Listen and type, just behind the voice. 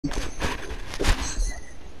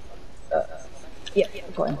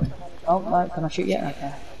got him. Oh no, can I shoot yet?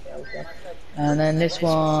 Okay. And then this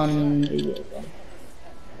one.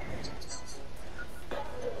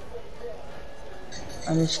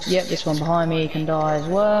 And this, yep, this one behind me can die as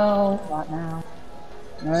well. Right now.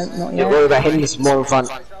 No, not Don't yet. worry about him, there's more in front.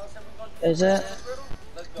 Is it?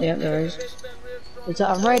 Yep, there is. Is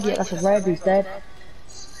that a red? Yeah, that's a red. He's dead.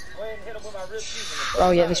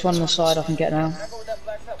 Oh yeah, this one on the side I can get now.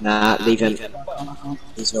 Nah, leave him.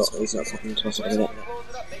 He's not talking to us at the minute.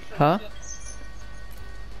 Huh?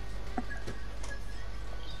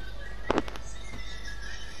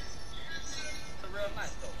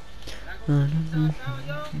 There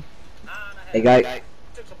you go.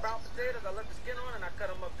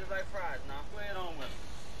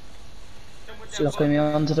 She's locking me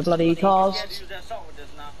onto the bloody cars.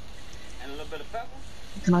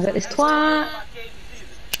 Can I get this twat?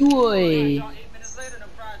 Oi!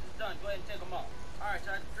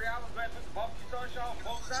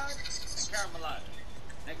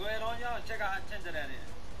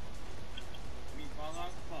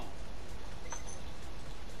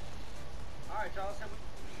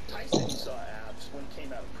 Tyson saw abs when he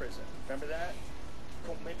came out of prison. Remember that?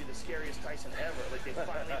 Maybe the scariest Tyson ever. Like they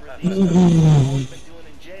finally released him. All he's been doing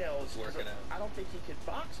in jail is I don't think he could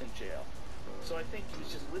box in jail. So I think he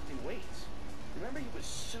was just lifting weights. Remember he was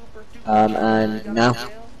super duper and now?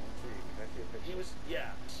 He was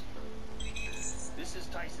This is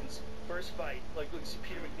Tyson's first fight. Like look, see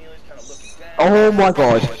Peter McNeely's kind of looking down. Oh my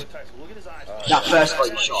god. Look at his eyes. That first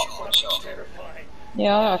fight you shot. Terrifying.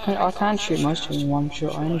 Yeah, I can shoot most of them in one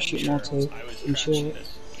shot. I only shoot more two in short.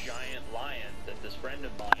 Giant lion that this friend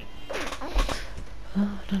of mine.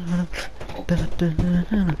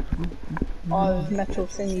 Oh, metal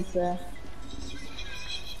thingies there.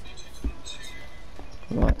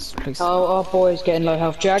 Right, please. Oh, our boy's getting low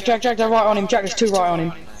health. Jack, they're right on him. Jack, there's two right on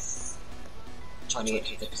him. Trying to get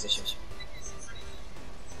to the position.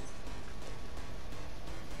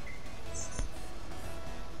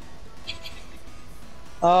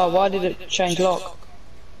 Oh, why did it change lock?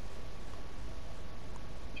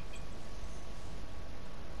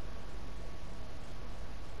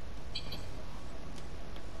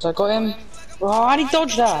 So I got him. Oh, how did he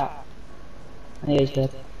dodge that? Yeah, he's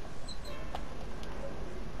dead.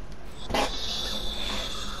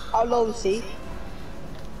 How low is he?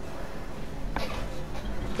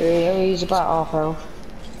 Yeah, he's about half health.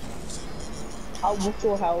 What's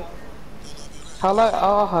your health? Hello,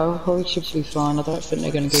 oh, he should be fine. I don't think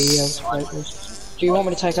they're going to be able to fight this. Do you want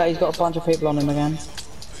me to take out? He's got a bunch of people on him again.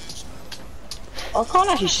 I can't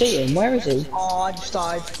actually see him. Where is he? Oh, I just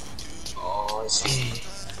died. Oh, I see.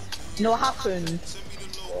 You know what happened?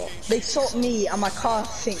 They shot me and my car, I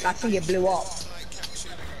think it blew up.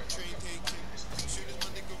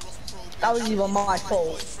 That was even my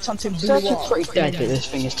fault. Something blew It's actually up. pretty dead that this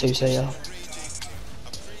thing is two-seater.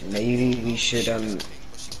 Maybe we should,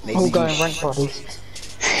 maybe We'll go we and rank bodies.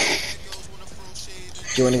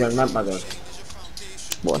 Do you want to go and ramp bugger?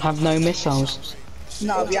 What, and have no missiles?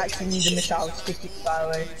 No, we actually need the missiles to keep that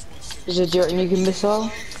away. Is it, do you reckon you can missile?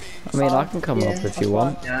 I mean, I can come yeah, up if you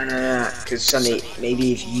want. No, because Sonny,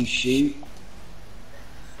 maybe if you shoot...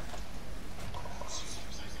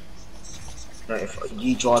 No, if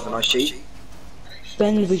you drive and I shoot...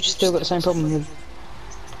 Then we've still got the same problem with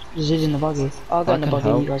Zid in the buggy. I'll go I in the can buggy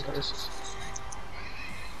and you help. guys got this.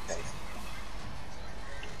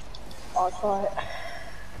 I'll try it.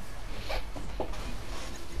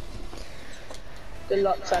 Good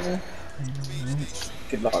luck, Sammy.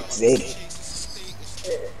 Good luck, Zed.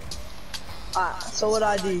 So what do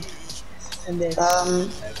I do in this?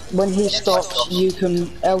 When he stops, you can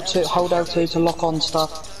L2, hold L2 to lock on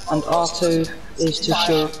stuff, and R2 is to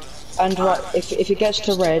shoot. And right, if it gets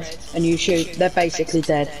to red and you shoot, they're basically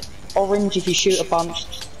dead. Orange, if you shoot a bunch,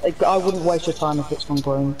 I wouldn't waste your time if it's gone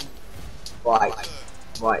green. Right,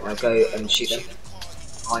 now go and shoot them.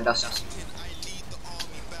 Behind us.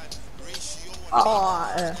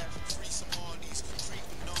 Oh,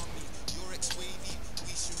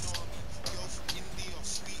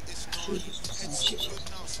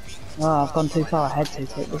 Oh, I've gone too far ahead too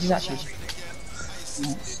quick. This is actually...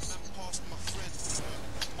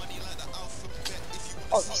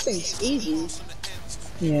 oh, this thing's easy.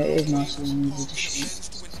 Yeah, it is nice and easy to shoot.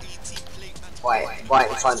 Right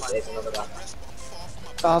in front, there's another guy.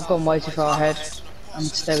 But I've gone way too far ahead. I'm to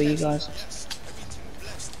stay with you guys.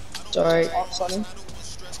 Sorry. Oh, Sonny.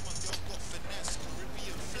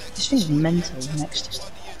 This thing's mental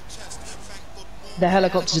next. The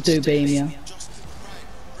helicopters do beam you.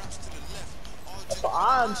 That's what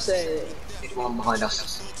I'm saying. There's one behind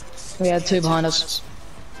us. We had two behind us.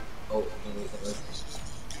 Oh,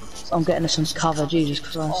 I'm getting some cover, Jesus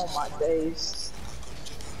Christ. Oh my days.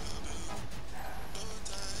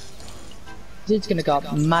 Dude's gonna go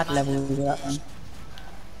up mad level with that thing.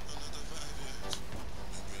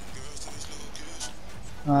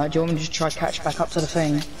 Alright, do you want me to just try catch back up to the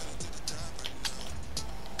thing?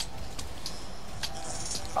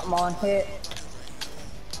 Come on, hit.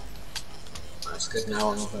 That's good.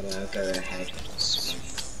 Now I'm gonna go ahead.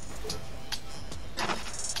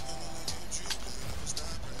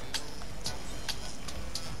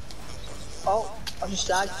 Oh, I just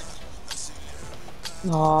lagged.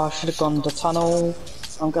 Oh, I should have gone the tunnel.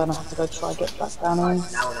 I'm gonna have to go try get back down here.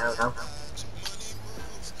 Now.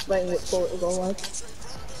 Waiting for it to go away.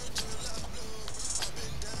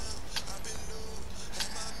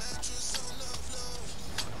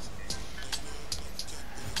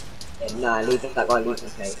 Yeah, nah, leave that guy. Leave him,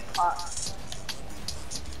 okay.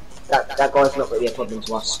 That guy's not really a problem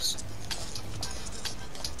to us.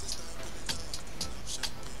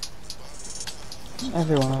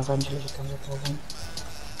 Everyone eventually becomes a problem.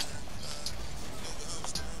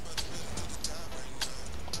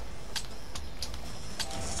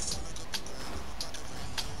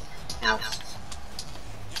 Now.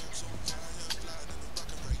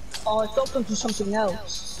 Oh, I stopped him for something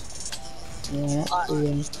else. Yeah, that's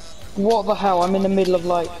brilliant. What the hell? I'm in the middle of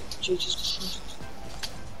like, Jesus Christ.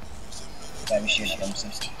 Very sure she comes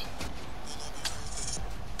this.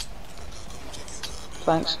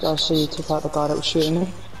 Thanks, I see you took out the guy that was shooting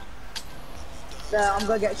me. I'm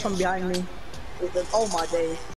gonna get some behind me. Oh my days.